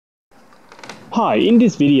Hi, in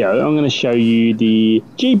this video I'm going to show you the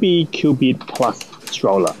QBit Plus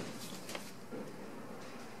stroller.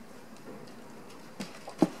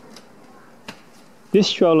 This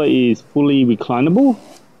stroller is fully reclinable,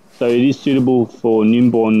 so it is suitable for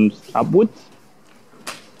newborns upwards.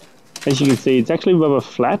 As you can see, it's actually rather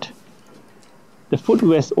flat. The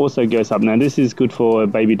footrest also goes up. Now this is good for a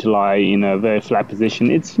baby to lie in a very flat position.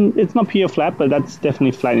 It's not pure flat, but that's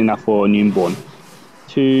definitely flat enough for a newborn.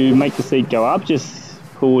 To make the seat go up, just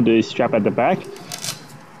pull the strap at the back,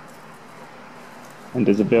 and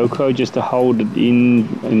there's a Velcro just to hold it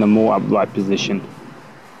in a more upright position.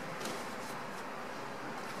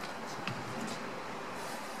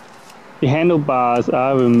 The handlebars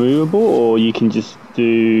are removable, or you can just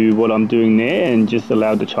do what I'm doing there and just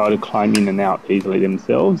allow the child to climb in and out easily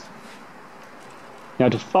themselves. Now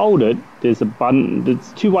to fold it, there's a button,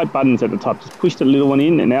 there's two white buttons at the top. Just push the little one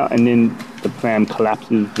in and out, and then the pram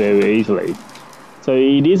collapses very easily. So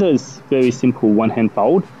it is a very simple one-hand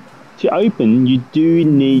fold. To open, you do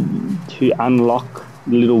need to unlock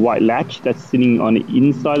the little white latch that's sitting on the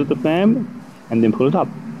inside of the pram and then pull it up.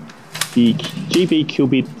 The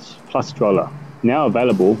QBit Plus stroller, now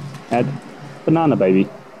available at Banana Baby.